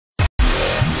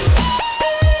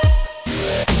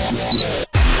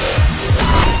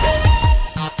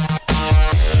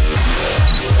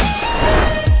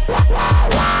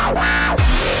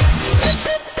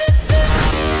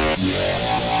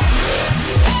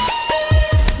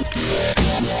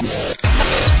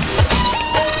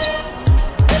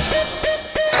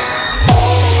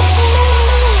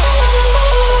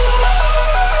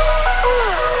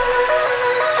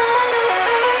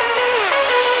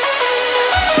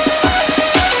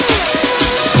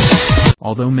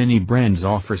Although many brands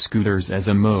offer scooters as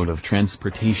a mode of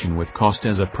transportation with cost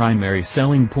as a primary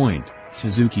selling point,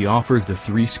 Suzuki offers the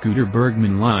three-scooter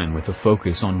Burgman line with a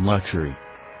focus on luxury.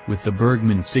 With the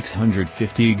Burgman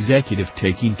 650 executive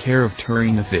taking care of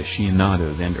touring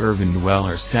aficionados and urban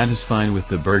dwellers satisfied with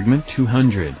the Burgman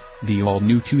 200, the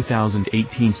all-new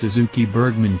 2018 Suzuki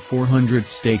Burgman 400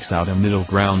 stakes out a middle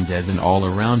ground as an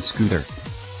all-around scooter.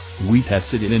 We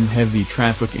tested it in heavy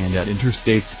traffic and at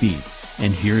interstate speeds.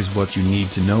 And here's what you need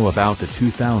to know about the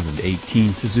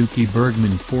 2018 Suzuki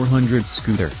Burgman 400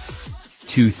 scooter.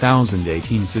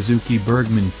 2018 Suzuki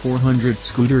Burgman 400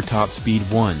 scooter top speed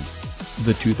 1.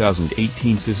 The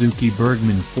 2018 Suzuki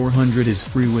Burgman 400 is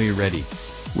freeway ready.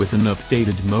 With an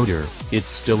updated motor, it's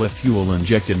still a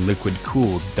fuel-injected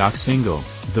liquid-cooled single.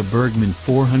 The Burgman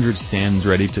 400 stands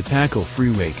ready to tackle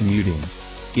freeway commuting.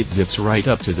 It zips right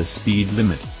up to the speed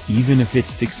limit, even if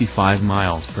it's 65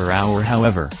 miles per hour.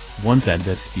 However, once at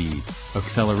that speed,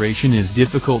 acceleration is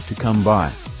difficult to come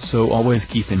by, so always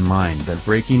keep in mind that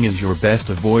braking is your best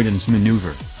avoidance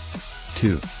maneuver.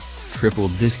 2. Triple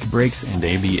disc brakes and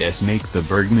ABS make the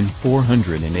Burgman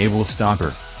 400 an able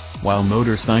stopper. While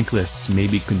motorcyclists may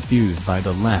be confused by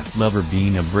the left lever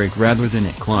being a brake rather than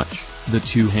a clutch, the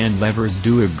two-hand levers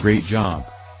do a great job.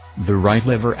 The right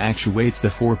lever actuates the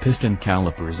four-piston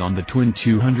calipers on the twin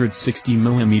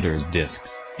 260mm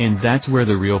discs, and that's where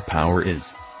the real power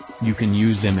is. You can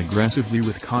use them aggressively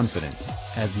with confidence,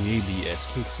 as the ABS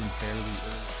kicks in fairly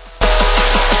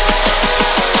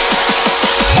early.